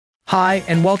Hi,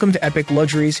 and welcome to Epic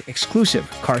Luxury's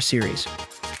exclusive car series.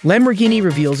 Lamborghini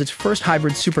reveals its first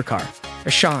hybrid supercar,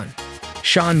 a Sian.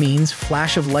 Sian means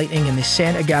flash of lightning in the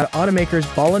San Agata automaker's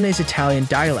Bolognese Italian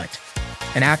dialect,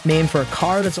 an apt name for a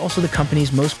car that's also the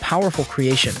company's most powerful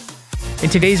creation. In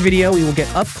today's video, we will get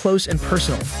up close and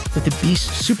personal with the beast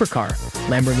supercar,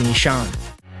 Lamborghini Sian.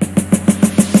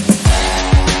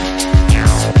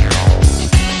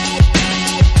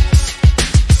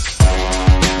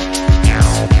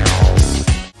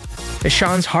 The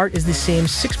Sian's heart is the same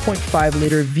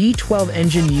 6.5-liter V12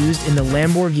 engine used in the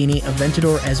Lamborghini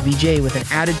Aventador SVJ with an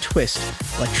added twist,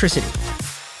 electricity.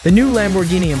 The new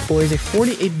Lamborghini employs a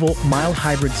 48-volt mild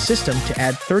hybrid system to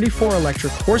add 34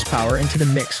 electric horsepower into the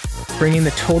mix, bringing the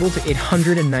total to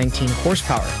 819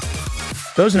 horsepower.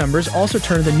 Those numbers also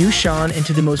turn the new Sian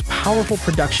into the most powerful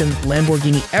production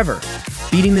Lamborghini ever,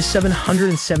 beating the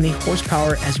 770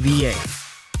 horsepower SVJ.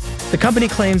 The company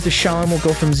claims the Sian will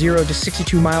go from 0 to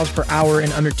 62 miles per hour in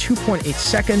under 2.8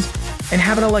 seconds and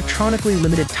have an electronically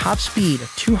limited top speed of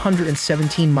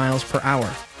 217 miles per hour.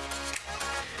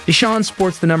 The Sian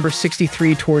sports the number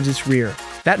 63 towards its rear.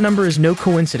 That number is no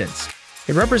coincidence.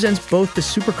 It represents both the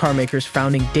supercar maker's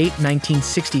founding date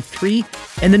 1963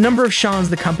 and the number of Sians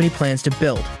the company plans to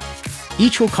build.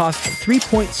 Each will cost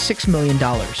 $3.6 million.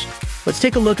 Let's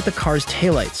take a look at the car's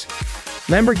taillights.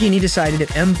 Lamborghini decided to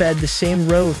embed the same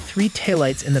row of 3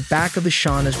 taillights in the back of the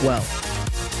Sian as well.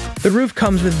 The roof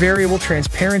comes with variable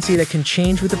transparency that can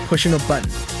change with the push of a button.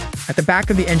 At the back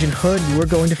of the engine hood, you are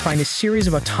going to find a series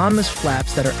of autonomous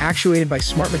flaps that are actuated by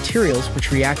smart materials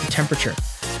which react to temperature.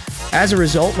 As a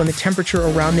result, when the temperature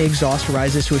around the exhaust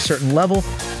rises to a certain level,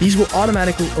 these will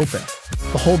automatically open.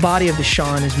 The whole body of the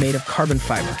Sian is made of carbon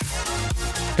fiber.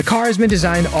 The car has been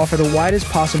designed to offer the widest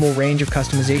possible range of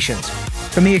customizations.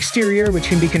 From the exterior, which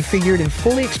can be configured in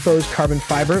fully exposed carbon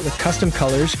fiber with custom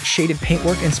colors, shaded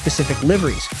paintwork, and specific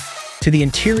liveries, to the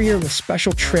interior with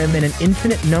special trim and an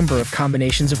infinite number of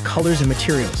combinations of colors and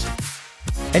materials.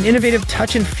 An innovative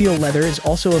touch and feel leather is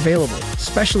also available,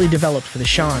 specially developed for the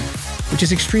Sian, which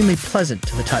is extremely pleasant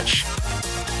to the touch.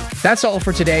 That's all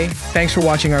for today. Thanks for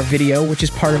watching our video, which is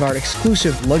part of our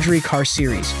exclusive luxury car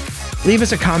series. Leave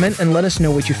us a comment and let us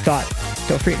know what you thought.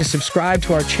 Don't forget to subscribe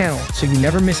to our channel so you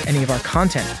never miss any of our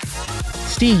content.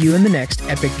 See you in the next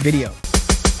epic video.